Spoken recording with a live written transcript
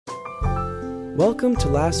Welcome to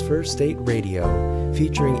Last First Date Radio,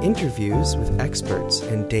 featuring interviews with experts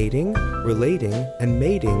in dating, relating, and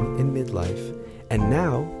mating in midlife. And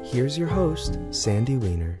now, here's your host, Sandy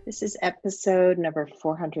Weiner. This is episode number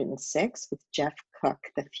 406 with Geoff Cook,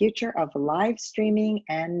 the future of live streaming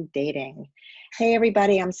and dating. Hey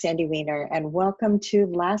everybody, I'm Sandy Weiner, and welcome to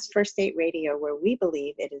Last First Date Radio, where we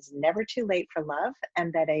believe it is never too late for love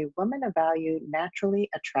and that a woman of value naturally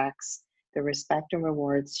attracts the respect and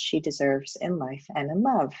rewards she deserves in life and in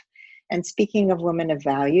love. And speaking of women of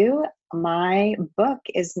value, my book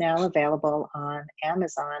is now available on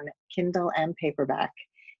Amazon, Kindle, and paperback.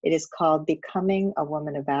 It is called Becoming a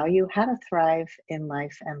Woman of Value, How to Thrive in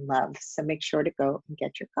Life and Love. So make sure to go and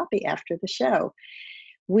get your copy after the show.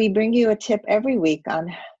 We bring you a tip every week on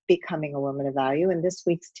becoming a woman of value. And this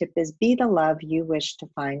week's tip is be the love you wish to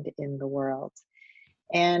find in the world.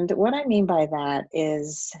 And what I mean by that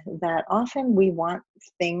is that often we want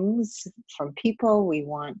things from people, we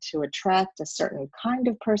want to attract a certain kind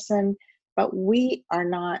of person, but we are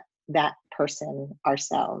not that person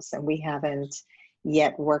ourselves. And we haven't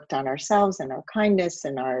yet worked on ourselves and our kindness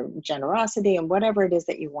and our generosity and whatever it is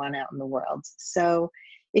that you want out in the world. So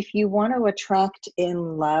if you want to attract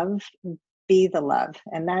in love, be the love.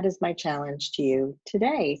 And that is my challenge to you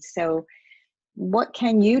today. So what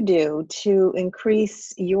can you do to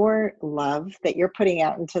increase your love that you're putting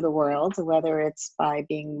out into the world, whether it's by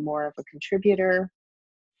being more of a contributor,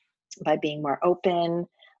 by being more open,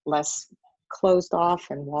 less closed off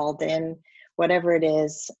and walled in, whatever it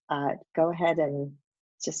is, go ahead and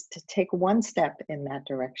just to take one step in that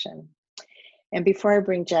direction. And before I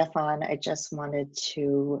bring Geoff on, I just wanted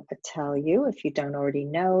to tell you, if you don't already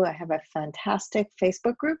know, I have a fantastic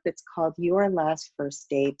Facebook group. It's called Your Last First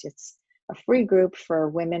Date. It's a free group for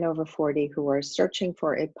women over 40 who are searching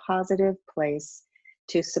for a positive place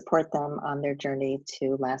to support them on their journey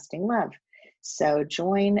to lasting love. So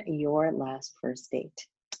join Your Last First Date.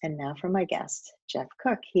 And now for my guest, Geoff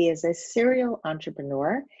Cook. He is a serial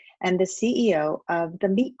entrepreneur and the CEO of the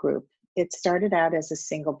Meet Group. It started out as a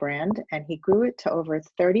single brand, and he grew it to over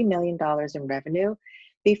 $30 million in revenue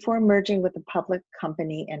before merging with a public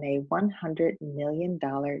company in a $100 million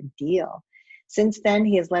deal. Since then,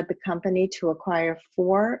 he has led the company to acquire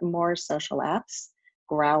 4 more social apps,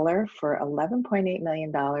 Growler for $11.8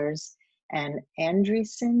 million, and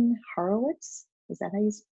Andreessen Horowitz, is that how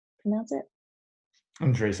you pronounce it?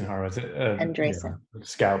 Andreessen Horowitz. Andreessen. Yeah,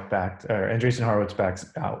 Scout backed, or Andreessen Horowitz backs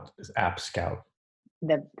out App Scout.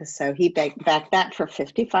 So he backed that for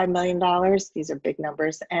 $55 million. These are big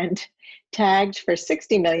numbers. And tagged for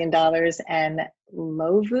 $60 million. And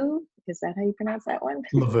Lovu, is that how you pronounce that one?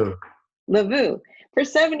 Lavu for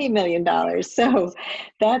 $70 million. So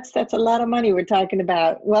that's a lot of money we're talking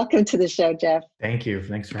about. Welcome to the show, Geoff. Thank you.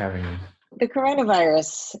 Thanks for having me. The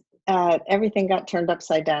coronavirus, everything got turned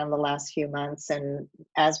upside down the last few months. And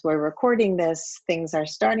as we're recording this, things are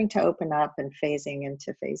starting to open up and phasing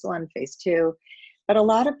into phase 1, phase 2. But a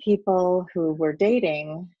lot of people who were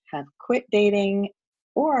dating have quit dating,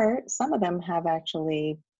 or some of them have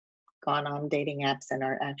actually gone on dating apps and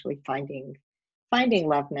are actually finding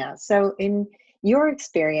love now. So in your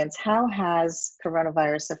experience, how has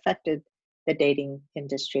coronavirus affected the dating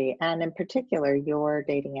industry and in particular your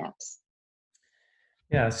dating apps?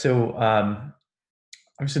 Yeah, so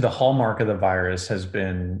obviously the hallmark of the virus has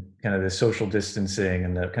been kind of the social distancing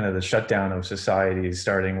and the kind of the shutdown of societies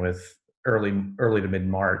starting with early to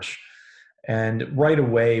mid-March. And right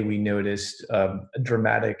away, we noticed a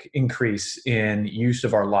dramatic increase in use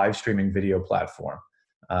of our live streaming video platform.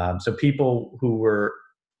 So people who were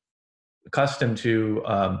accustomed to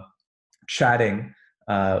chatting,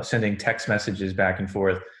 sending text messages back and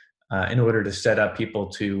forth in order to set up people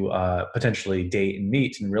to potentially date and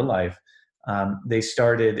meet in real life, they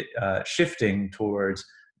started shifting towards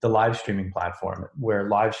the live streaming platform, where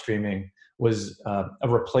live streaming was a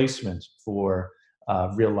replacement for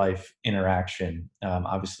real life interaction.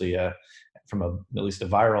 Obviously, from at least a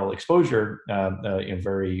viral exposure,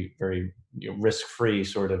 very, very risk-free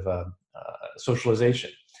sort of socialization.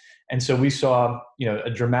 And so we saw, a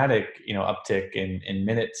dramatic, uptick in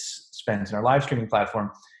minutes spent in our live streaming platform.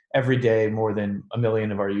 Every day, more than 1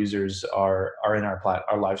 million of our users are in our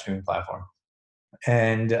live streaming platform.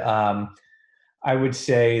 And I would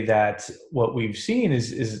say that what we've seen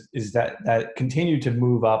is that continued to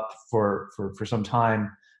move up for some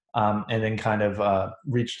time, and then kind of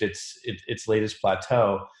reached its latest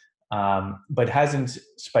plateau, but hasn't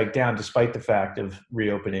spiked down despite the fact of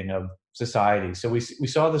reopening of society. So we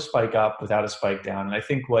saw the spike up without a spike down, and I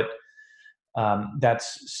think what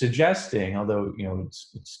that's suggesting, although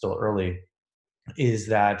it's still early, is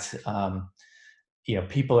that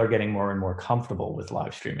people are getting more and more comfortable with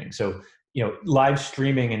live streaming. So, live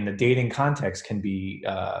streaming in the dating context can be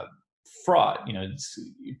fraught. It's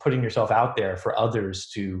putting yourself out there for others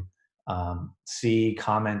to see,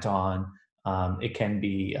 comment on. It can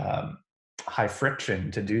be high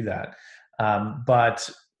friction to do that. But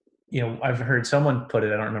I've heard someone put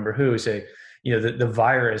it, I don't remember who, say, the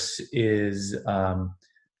virus is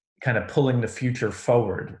kind of pulling the future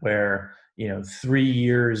forward, where 3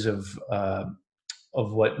 years of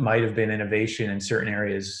what might have been innovation in certain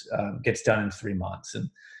areas gets done in 3 months, and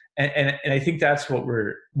I think that's what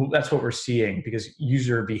we're seeing, because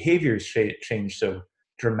user behaviors change so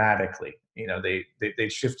dramatically. They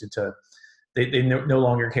shifted to, they no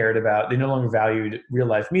longer cared about, they no longer valued real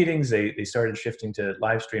life meetings. They started shifting to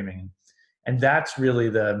live streaming, and that's really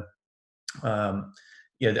the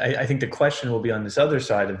I think the question will be on this other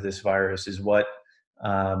side of this virus is what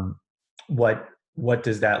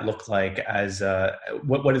does that look like as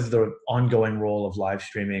what is the ongoing role of live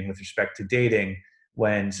streaming with respect to dating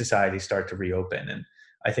when societies start to reopen? And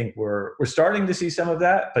I think we're starting to see some of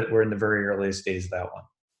that, but we're in the very earliest days of that one.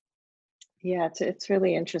 Yeah, it's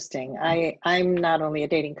really interesting. I'm not only a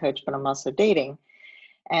dating coach, but I'm also dating.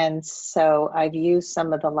 And so I've used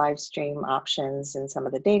some of the live stream options in some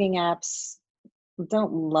of the dating apps.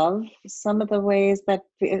 Don't love some of the ways that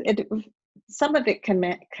some of it can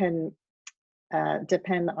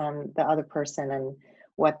depend on the other person and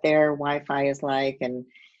what their Wi-Fi is like, and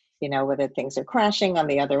whether things are crashing on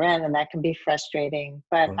the other end, and that can be frustrating.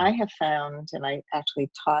 But I have found, and I actually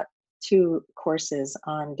taught 2 courses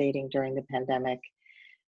on dating during the pandemic,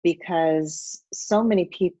 because so many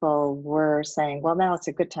people were saying, well, now it's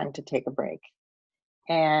a good time to take a break.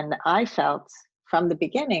 And I felt from the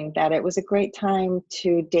beginning that it was a great time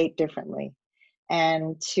to date differently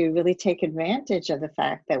and to really take advantage of the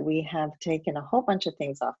fact that we have taken a whole bunch of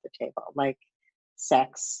things off the table, like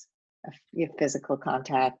sex, physical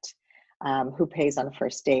contact, who pays on a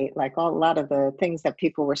first date, like a lot of the things that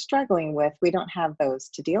people were struggling with. We don't have those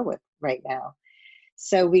to deal with right now.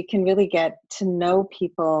 So we can really get to know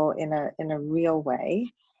people in a real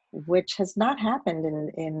way, which has not happened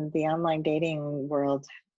in the online dating world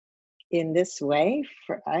in this way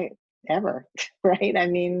ever, right? I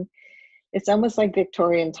mean, it's almost like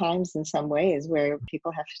Victorian times in some ways, where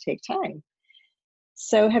people have to take time.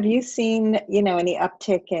 So have you seen, any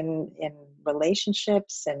uptick in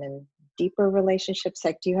relationships and in deeper relationships?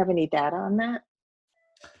 Like, do you have any data on that?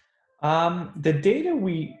 The data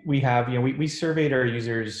we have, we surveyed our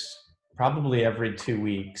users probably every 2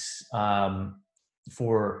 weeks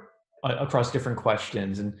for across different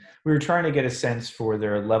questions, and we were trying to get a sense for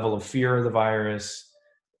their level of fear of the virus,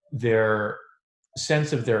 their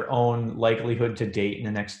sense of their own likelihood to date in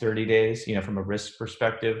the next 30 days, from a risk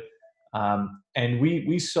perspective. And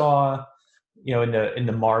we saw, in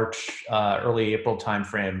the March, early April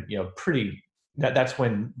timeframe, that's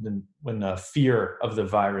when the fear of the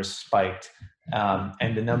virus spiked,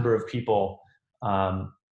 and the number of people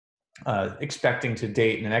expecting to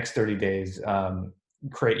date in the next 30 days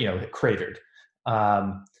cratered.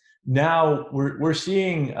 Now we're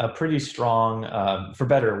seeing a pretty strong, for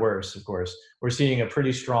better or worse, of course, we're seeing a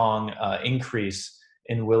pretty strong increase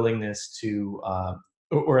in willingness to,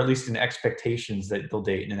 or at least in expectations that they'll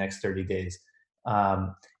date in the next 30 days,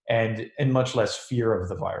 and much less fear of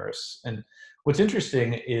the virus. And what's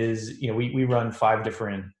interesting is, we run 5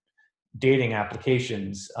 different dating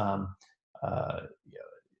applications.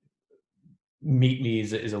 Meet Me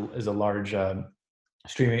is a large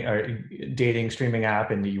streaming or dating streaming app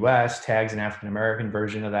in the US. Tag's an African American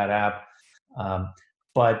version of that app.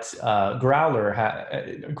 But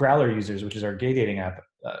Growler users, which is our gay dating app,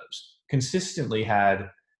 consistently had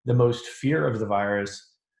the most fear of the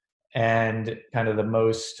virus and kind of the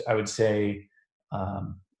most, I would say,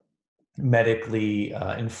 medically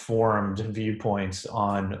informed viewpoints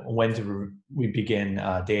on when we begin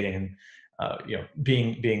dating, and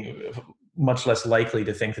being much less likely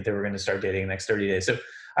to think that they were going to start dating in the next 30 days. So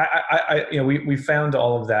we found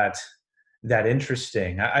all of that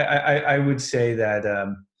interesting. I would say that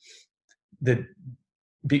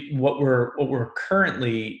what we're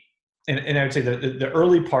currently, and I would say the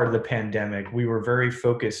early part of the pandemic, we were very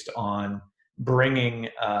focused on bringing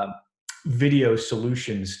video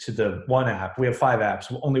solutions to the one app. We have 5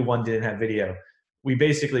 apps. Only one didn't have video. We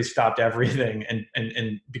basically stopped everything.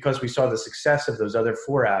 And because we saw the success of those other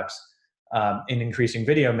 4 apps in increasing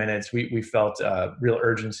video minutes, we felt real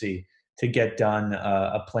urgency to get done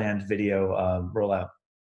a planned video rollout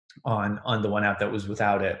on the one app that was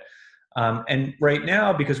without it. And right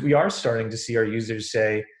now, because we are starting to see our users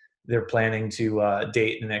say they're planning to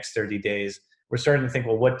date in the next 30 days, we're starting to think,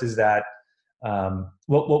 well, what does that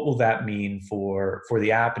What will that mean for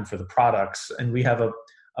the app and for the products? And we have a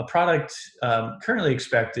product currently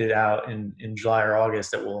expected out in July or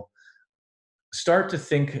August that will start to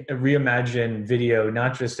reimagine video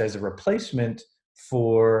not just as a replacement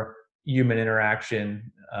for human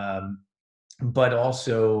interaction, but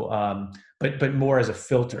also but more as a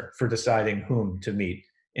filter for deciding whom to meet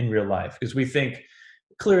in real life. Because we think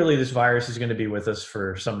clearly this virus is going to be with us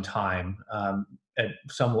for some time,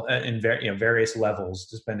 various levels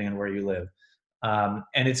depending on where you live,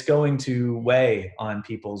 and it's going to weigh on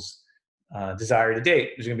people's desire to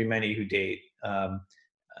date. There's going to be many who date,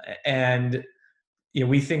 and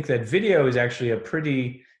we think that video is actually a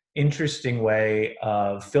pretty interesting way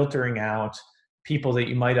of filtering out people that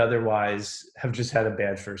you might otherwise have just had a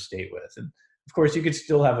bad first date with. And of course, you could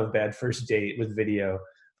still have a bad first date with video,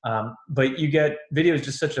 but video is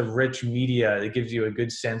just such a rich media that gives you a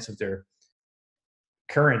good sense of their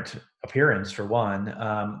current appearance, for one,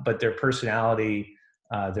 but their personality,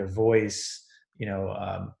 their voice,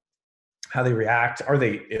 how they react. Are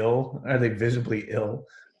they ill? Are they visibly ill?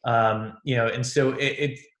 And so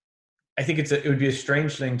I think it would be a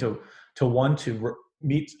strange thing to want to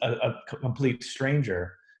meet a complete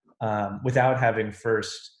stranger without having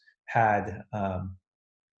first had an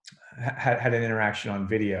interaction on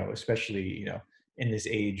video, especially in this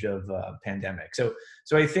age of pandemic. So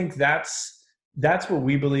I think that's what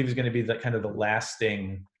we believe is going to be the kind of the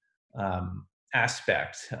lasting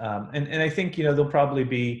aspect, and I think there'll probably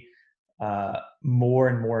be more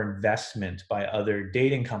and more investment by other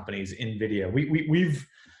dating companies in video. We've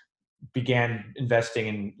began investing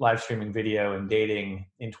in live streaming video and dating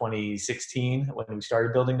in 2016 when we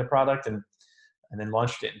started building the product, and then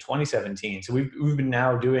launched it in 2017. So we've been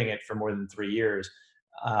now doing it for more than 3 years.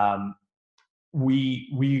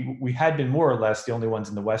 We had been more or less the only ones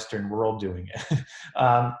in the Western world doing it.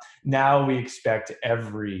 Now we expect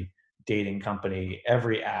every dating company,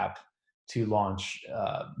 every app to launch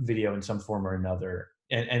video in some form or another,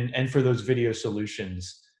 and for those video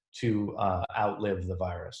solutions to outlive the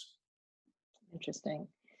virus. Interesting.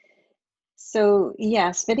 So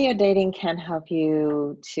yes, video dating can help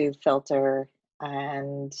you to filter,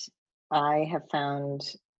 and I have found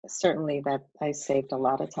certainly that I saved a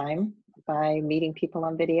lot of time by meeting people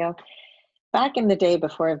on video. Back in the day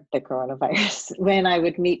before the coronavirus, when I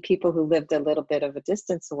would meet people who lived a little bit of a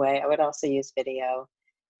distance away, I would also use video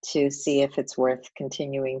to see if it's worth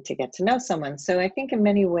continuing to get to know someone. So I think in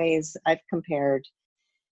many ways I've compared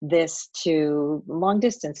this to long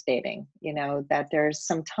distance dating, that there's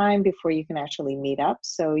some time before you can actually meet up.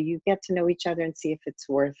 So you get to know each other and see if it's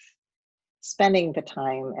worth spending the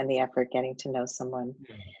time and the effort getting to know someone.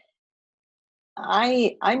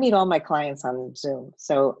 I meet all my clients on Zoom.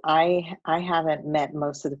 So I haven't met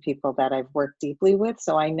most of the people that I've worked deeply with.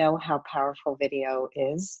 So I know how powerful video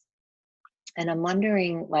is. And I'm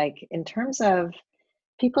wondering, in terms of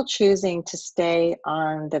people choosing to stay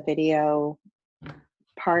on the video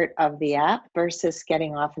part of the app versus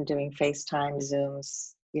getting off and doing FaceTime,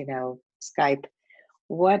 Zooms, Skype,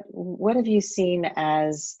 what have you seen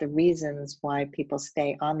as the reasons why people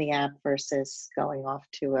stay on the app versus going off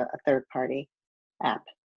to a third party app?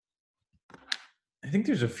 I think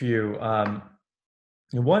there's a few.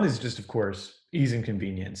 One is just, of course, ease and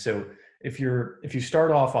convenience. So if you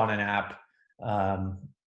start off on an app,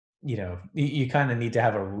 you kind of need to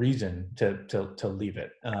have a reason to leave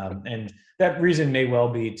it, and that reason may well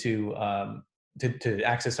be to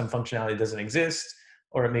access some functionality that doesn't exist,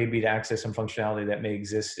 or it may be to access some functionality that may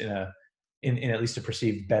exist in at least a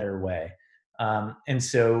perceived better way. And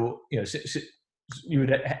so you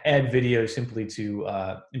would add video simply to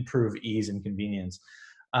improve ease and convenience.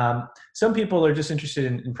 Some people are just interested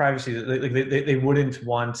in privacy. They wouldn't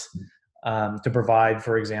want to provide,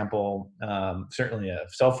 for example, certainly a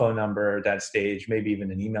cell phone number at that stage, maybe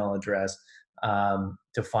even an email address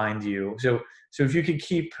to find you. So if you could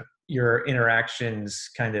keep your interactions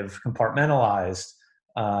kind of compartmentalized,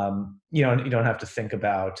 you don't have to think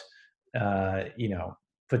about,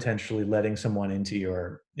 potentially letting someone into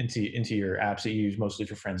your apps that you use mostly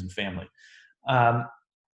for friends and family. I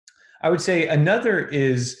would say another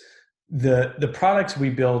is the products we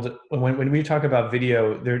build. When we talk about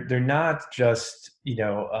video, they're not just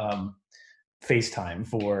FaceTime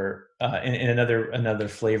for in another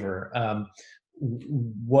flavor.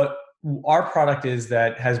 What our product is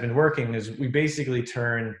that has been working is we basically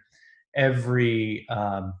turn every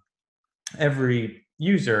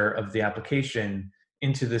user of the application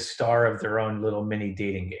into the star of their own little mini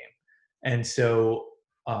dating game. And so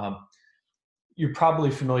you're probably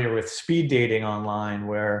familiar with speed dating online,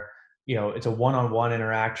 where it's a one-on-one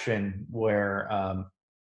interaction where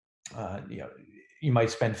you know, you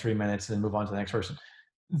might spend 3 minutes and then move on to the next person.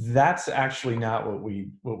 That's actually not what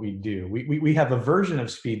we do. We have a version of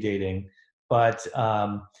speed dating, but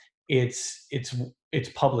it's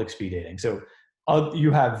public speed dating. So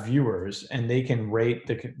you have viewers, and they can rate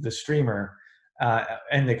the streamer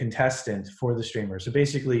and the contestant for the streamer. So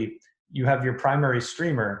basically, you have your primary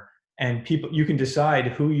streamer, and you can decide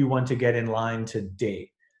who you want to get in line to date.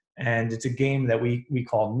 And it's a game that we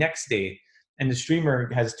call Next Date. And the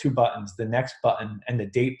streamer has two buttons: the next button and the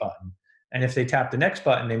date button. And if they tap the next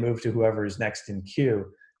button, they move to whoever is next in queue.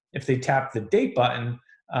 If they tap the date button,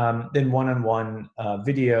 then one-on-one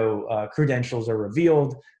video credentials are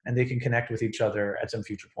revealed, and they can connect with each other at some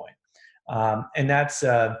future point. And that's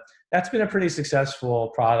been a pretty successful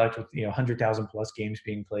product with 100,000 plus games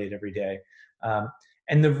being played every day.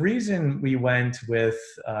 And the reason we went with,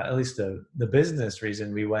 at least the business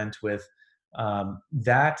reason we went with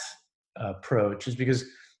that approach, is because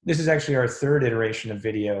this is actually our third iteration of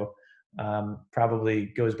video. Probably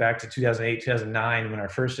goes back to 2008, 2009 when our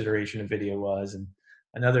first iteration of video was, and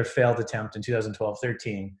another failed attempt in 2012,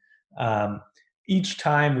 13. Each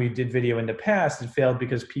time we did video in the past, it failed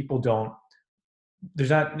because there's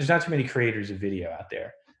not too many creators of video out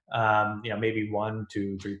there. Maybe 1%,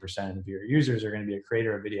 2%, 3% of your users are going to be a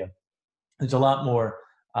creator of video. There's a lot more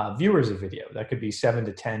viewers of video. That could be 7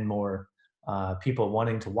 to 10 more people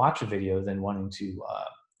wanting to watch a video than wanting to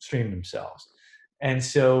stream themselves. And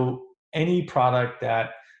so any product that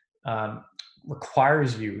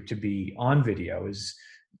requires you to be on video is,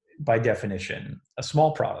 by definition, a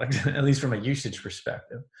small product, at least from a usage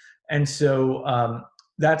perspective. And so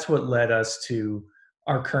that's what led us to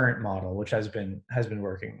our current model, which has been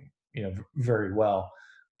working, very well.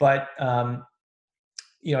 But I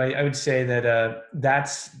would say that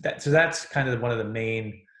that's kind of one of the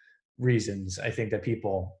main reasons I think that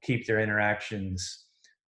people keep their interactions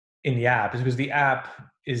in the app, is because the app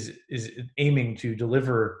is aiming to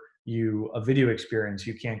deliver you a video experience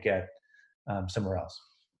you can't get somewhere else.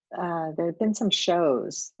 There have been some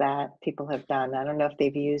shows that people have done. I don't know if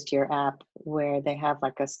they've used your app, where they have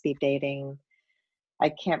like a speed dating.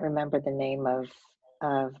 I can't remember the name of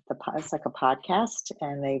it's like a podcast,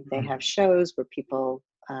 and they have shows where people,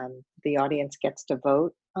 the audience gets to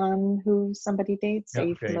vote on who somebody dates. Are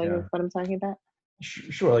you familiar with what I'm talking about?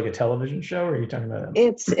 Sure, like a television show, or are you talking about?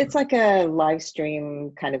 It's like a live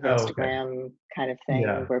stream kind of Instagram kind of thing,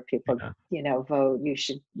 where people vote. You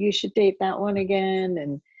should date that one again,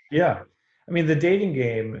 and I mean, the dating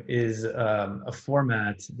game is a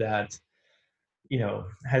format that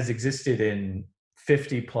has existed in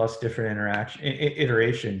 50 plus different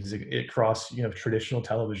iterations across traditional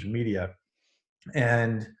television media.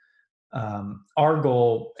 And our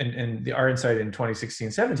goal and our insight in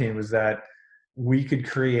 2016-17 was that we could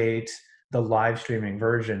create the live streaming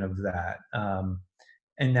version of that.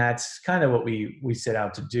 And that's kind of what we set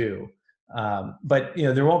out to do. But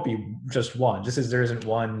there won't be just one, just as there isn't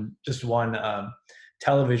one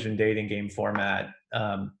television dating game format.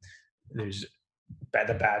 There's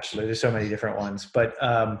The Bachelor, there's so many different ones, but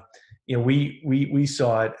we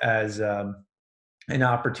saw it as an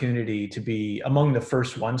opportunity to be among the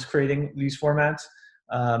first ones creating these formats,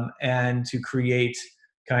 and to create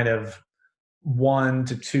kind of 1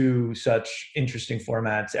 to 2 such interesting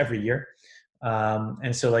formats every year.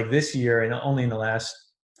 And so like this year, and only in the last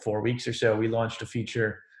 4 weeks or so, we launched a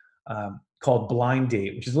feature called Blind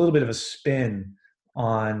Date, which is a little bit of a spin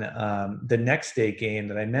on the Next Date game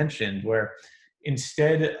that I mentioned, where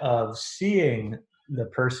instead of seeing the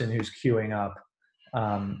person who's queuing up,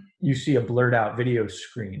 you see a blurred out video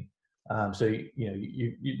screen. So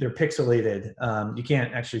they're pixelated. You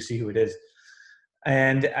can't actually see who it is.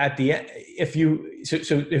 And at the end,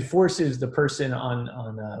 so it forces the person on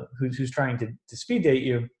who's trying to speed date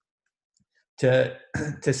you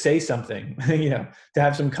to say something, to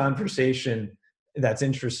have some conversation that's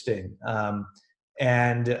interesting.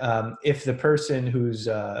 And if the person who's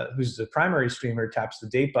the primary streamer taps the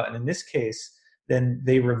date button, in this case, then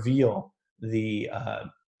they reveal the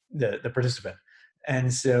participant.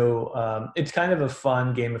 And so it's kind of a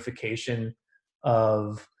fun gamification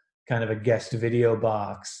of kind of a guest video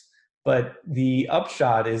box. But the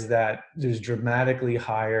upshot is that there's dramatically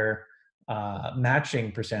higher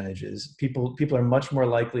matching percentages. People are much more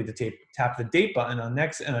likely to tap the date button on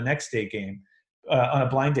a next date game, on a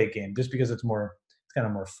blind date game, just because it's kind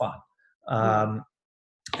of more fun.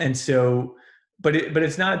 And so, but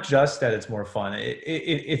it's not just that it's more fun.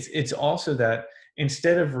 It's also that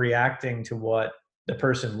instead of reacting to what the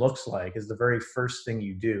person looks like is the very first thing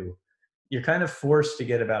you do, you're kind of forced to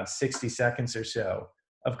get about 60 seconds or so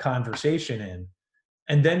of conversation in.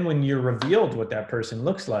 And then when you're revealed what that person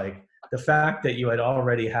looks like, the fact that you had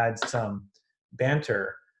already had some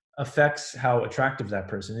banter affects how attractive that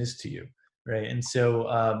person is to you, right? And so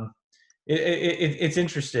it's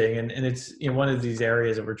interesting, and it's, you know, one of these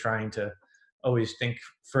areas that we're trying to always think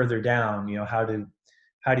further down. You know, how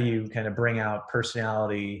do you kind of bring out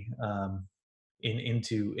personality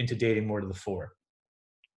into dating more to the fore?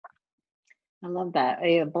 I love that.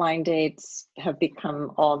 Blind dates have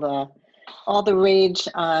become all the rage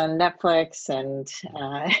on Netflix and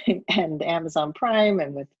and Amazon Prime,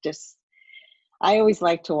 and with just, I always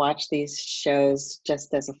like to watch these shows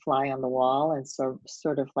just as a fly on the wall, and so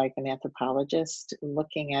sort of like an anthropologist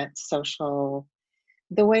looking at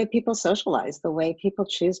the way people socialize, the way people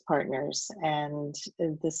choose partners. And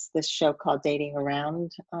this show called Dating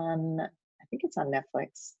Around on, I think it's on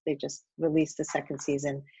Netflix. They just released the second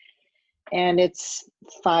season, and it's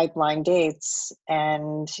 5 blind dates,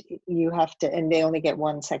 and and they only get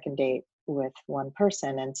 1 second date with one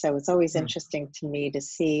person. And so it's always Hmm. interesting to me to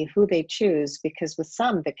see who they choose, because with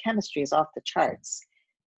some the chemistry is off the charts,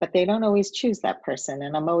 but they don't always choose that person.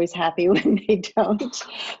 And I'm always happy when they don't,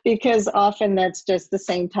 because often that's just the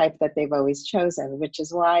same type that they've always chosen, which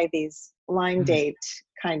is why these blind Hmm. date,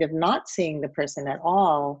 kind of not seeing the person at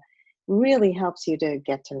all, really helps you to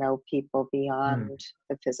get to know people Hmm. beyond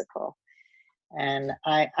the physical. And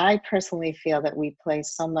I personally feel that we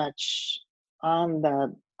place so much on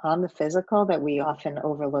the physical that we often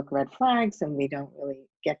overlook red flags, and we don't really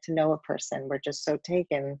get to know a person. We're just so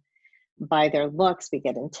taken by their looks. We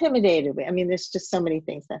get intimidated. I mean, there's just so many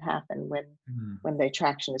things that happen Hmm. when the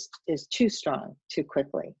attraction is too strong too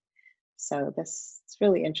quickly. So this, it's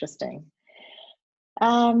really interesting.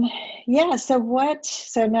 Um, yeah, so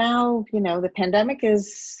now, the pandemic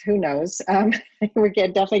is, who knows?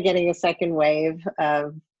 Definitely getting a second wave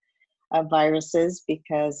of viruses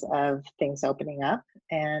because of things opening up.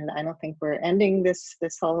 And I don't think we're ending this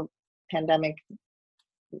whole pandemic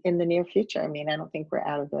in the near future. I mean, I don't think we're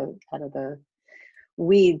out of the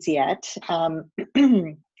weeds yet.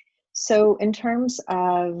 So in terms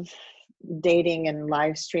of dating and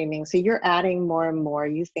live streaming, so you're adding more and more.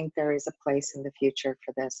 You think there is a place in the future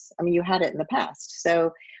for this. I mean, you had it in the past.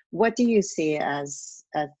 So what do you see as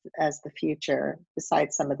the future,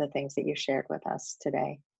 besides some of the things that you shared with us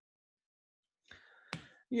today?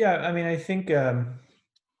 Yeah, I mean, I think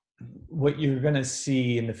what you're going to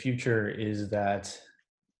see in the future is that,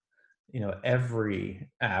 you know, every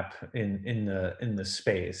app in the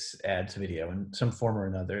space adds video in some form or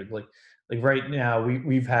another. Like right now,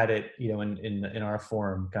 we've had it, you know, in our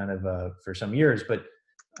forum kind of for some years, but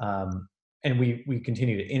and we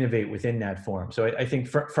continue to innovate within that forum. So I think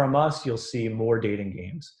from us, you'll see more dating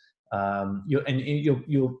games.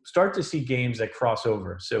 You'll start to see games that cross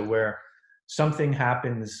over. So where something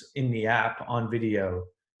happens in the app on video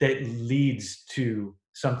that leads to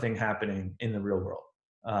something happening in the real world,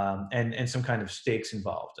 and some kind of stakes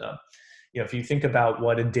involved. You know, if you think about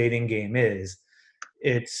what a dating game is,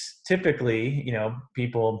 it's typically, you know,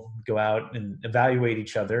 people go out and evaluate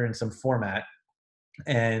each other in some format,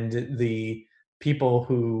 and the people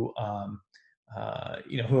who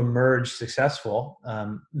you know, who emerge successful,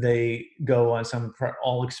 they go on some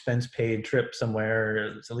all expense paid trip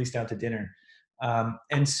somewhere, at least out to dinner.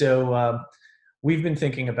 And so we've been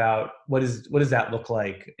thinking about what does that look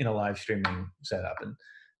like in a live streaming setup, and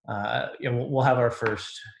you know, we'll have our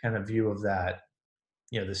first kind of view of that,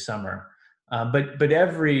 you know, this summer. But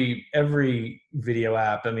every video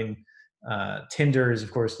app, I mean, Tinder is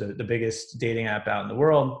of course the biggest dating app out in the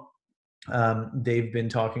world. They've been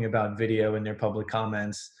talking about video in their public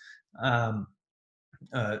comments. Um,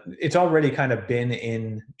 it's already kind of been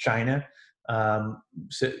in China.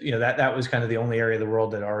 So you know, that was kind of the only area of the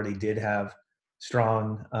world that already did have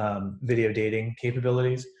strong video dating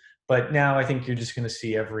capabilities. But now I think you're just going to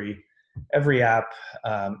see every app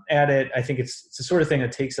add it. I think it's the sort of thing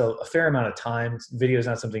that takes a fair amount of time. Video is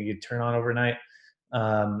not something you turn on overnight.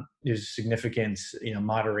 There's significant, you know,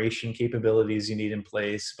 moderation capabilities you need in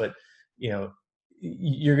place, but you know,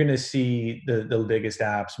 you're going to see the biggest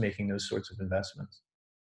apps making those sorts of investments.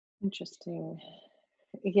 Interesting.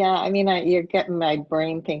 Yeah, I mean, you're getting my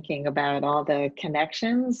brain thinking about all the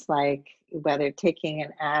connections, like whether taking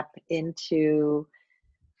an app into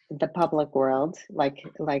the public world, like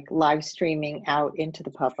live streaming out into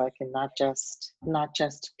the public, and not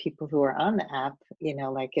just people who are on the app.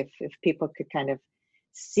 Like if people could kind of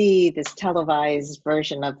see this televised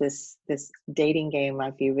version of this dating game,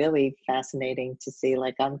 might be really fascinating to see.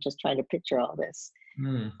 Like, I'm just trying to picture all this.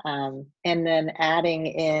 Mm. And then adding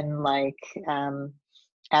in like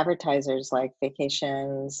advertisers like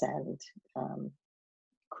vacations and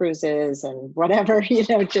cruises and whatever,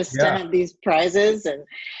 just to Yeah. have these prizes. And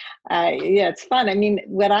yeah, it's fun. I mean,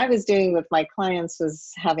 what I was doing with my clients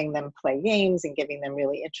was having them play games and giving them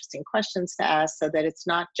really interesting questions to ask, so that it's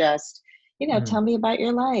not just, tell me about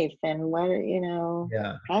your life and what,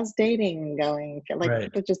 Yeah. how's dating going? Like, Right.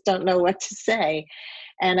 people just don't know what to say.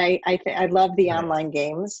 And I love the Right. online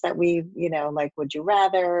games that we, like Would You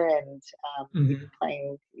Rather, and Mhm.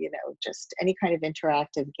 playing, just any kind of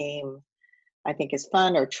interactive game I think is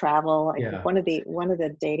fun, or travel. I think Yeah. one of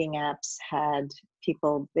the dating apps had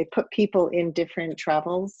people, they put people in different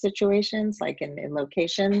travel situations, like in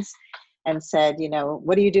locations, and said,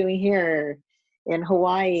 what are you doing here in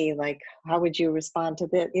Hawaii? Like, how would you respond to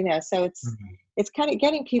this? So Mhm. it's kind of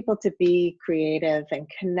getting people to be creative and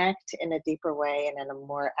connect in a deeper way and in a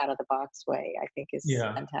more out of the box way, I think is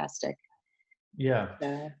Yeah. fantastic. Yeah. So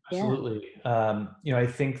yeah. Absolutely. I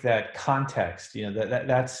think that context,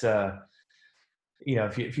 that's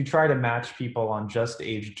if you try to match people on just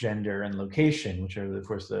age, gender, and location, which are of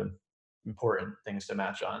course the important things to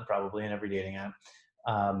match on, probably in every dating app,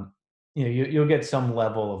 um, you'll get some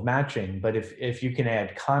level of matching. But if you can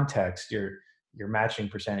add context, your matching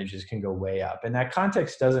percentages can go way up. And that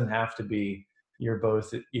context doesn't have to be you're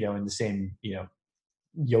both in the same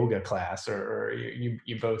yoga class, or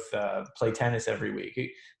you both play tennis every week.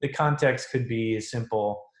 The context could be as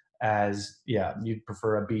simple as, yeah, you'd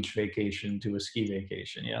prefer a beach vacation to a ski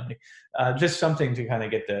vacation, just something to kind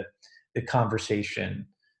of get the conversation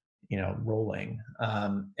rolling.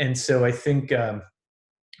 And so I think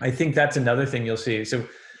that's another thing you'll see. So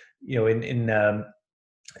in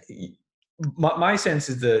my sense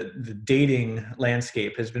is the dating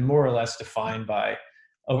landscape has been more or less defined by,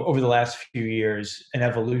 over the last few years, an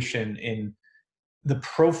evolution in the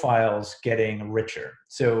profiles getting richer.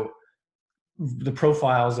 So the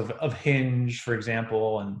profiles of Hinge, for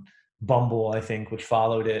example, and Bumble, I think, which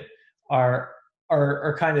followed it, are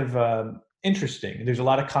are kind of interesting. There's a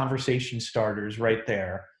lot of conversation starters right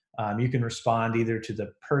there. You can respond either to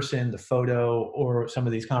the person, the photo, or some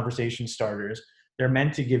of these conversation starters. They're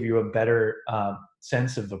meant to give you a better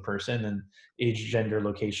sense of the person and age, gender,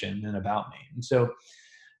 location, and about me. And so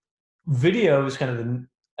video is kind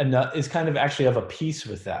of is kind of actually of a piece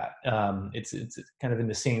with that. It's kind of in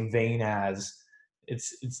the same vein as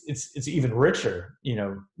it's even richer,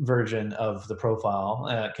 version of the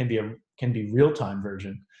profile. Can be real time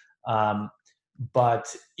version, um,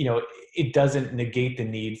 but it doesn't negate the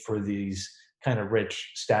need for these kind of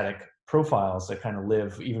rich static profiles that kind of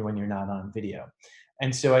live even when you're not on video.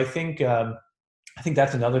 And so I think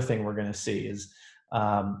that's another thing we're going to see is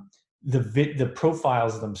um, the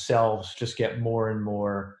profiles themselves just get more and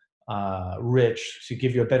more rich to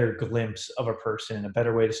give you a better glimpse of a person, a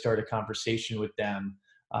better way to start a conversation with them.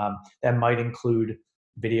 That might include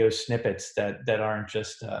video snippets that aren't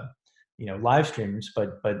just live streams,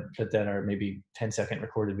 but that are maybe 10-second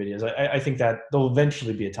recorded videos. I think that there'll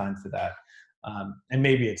eventually be a time for that, and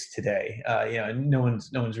maybe it's today. No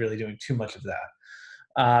one's really doing too much of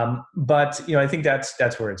that. But I think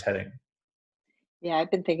that's where it's heading. Yeah,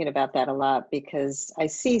 I've been thinking about that a lot, because I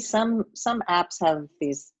see some apps have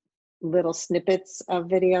these little snippets of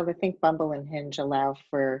video. I think Bumble and Hinge allow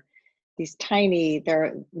for these tiny.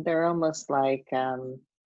 They're almost like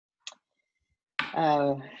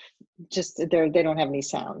uh, just they don't have any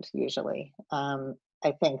sound usually.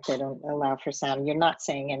 I think they don't allow for sound. You're not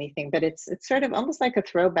saying anything, but it's sort of almost like a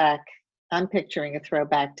throwback. I'm picturing a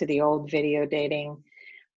throwback to the old video dating,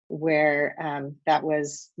 where that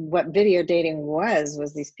was what video dating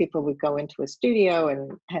was these people would go into a studio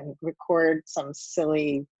and record some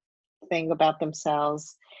silly thing about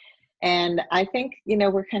themselves. And I think,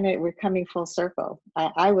 we're coming full circle.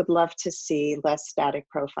 I would love to see less static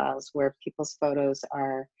profiles, where people's photos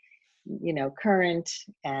are, current,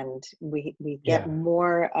 and we get Yeah.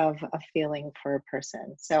 more of a feeling for a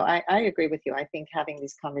person. So I agree with you. I think having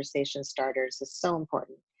these conversation starters is so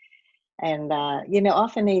important. And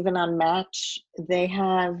often even on Match, they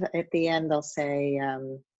have at the end, they'll say,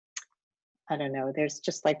 I don't know, there's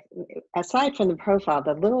just like, aside from the profile,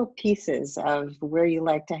 the little pieces of where you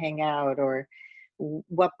like to hang out, or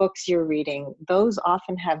what books you're reading, those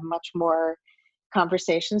often have much more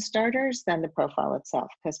conversation starters than the profile itself,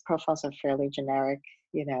 because profiles are fairly generic,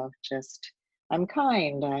 just I'm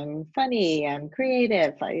kind, I'm funny, I'm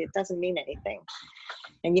creative. It doesn't mean anything,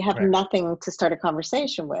 and you have Right. nothing to start a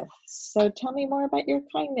conversation with. So tell me more about your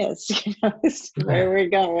kindness. Is where we're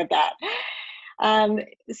going with that. Um,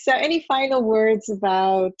 so any final words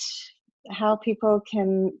about how people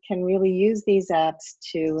can really use these apps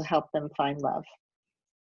to help them find love?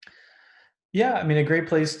 Yeah, I mean, a great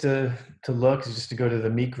place to look is just to go to the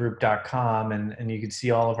meetgroup.com, and you can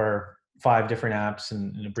see all of our 5 different apps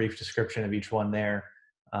and a brief description of each one there.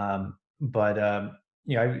 But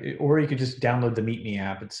or you could just download the Meet Me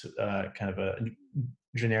app. It's kind of a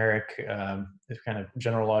generic, it's kind of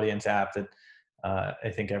general audience app that I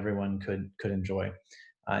think everyone could enjoy,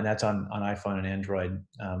 and that's on iPhone and Android.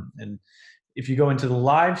 And if you go into the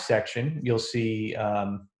live section, you'll see.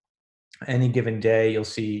 Any given day, you'll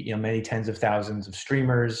see many tens of thousands of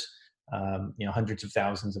streamers, hundreds of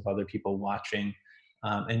thousands of other people watching,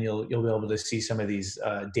 and you'll be able to see some of these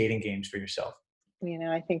dating games for yourself.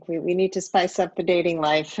 I think we need to spice up the dating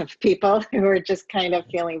life of people who are just kind of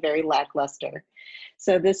feeling very lackluster.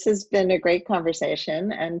 So this has been a great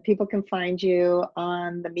conversation, and people can find you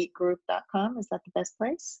on themeetgroup.com. Is that the best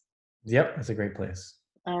place? Yep, that's a great place.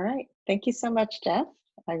 All right. Thank you so much, Geoff.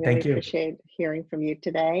 I really Thank you. appreciate hearing from you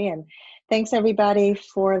today. And thanks everybody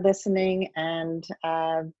for listening. And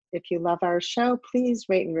if you love our show, please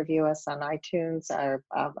rate and review us on iTunes or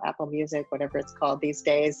Apple Music, whatever it's called these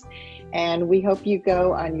days. And we hope you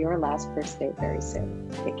go on your last first date very soon.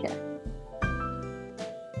 Take care.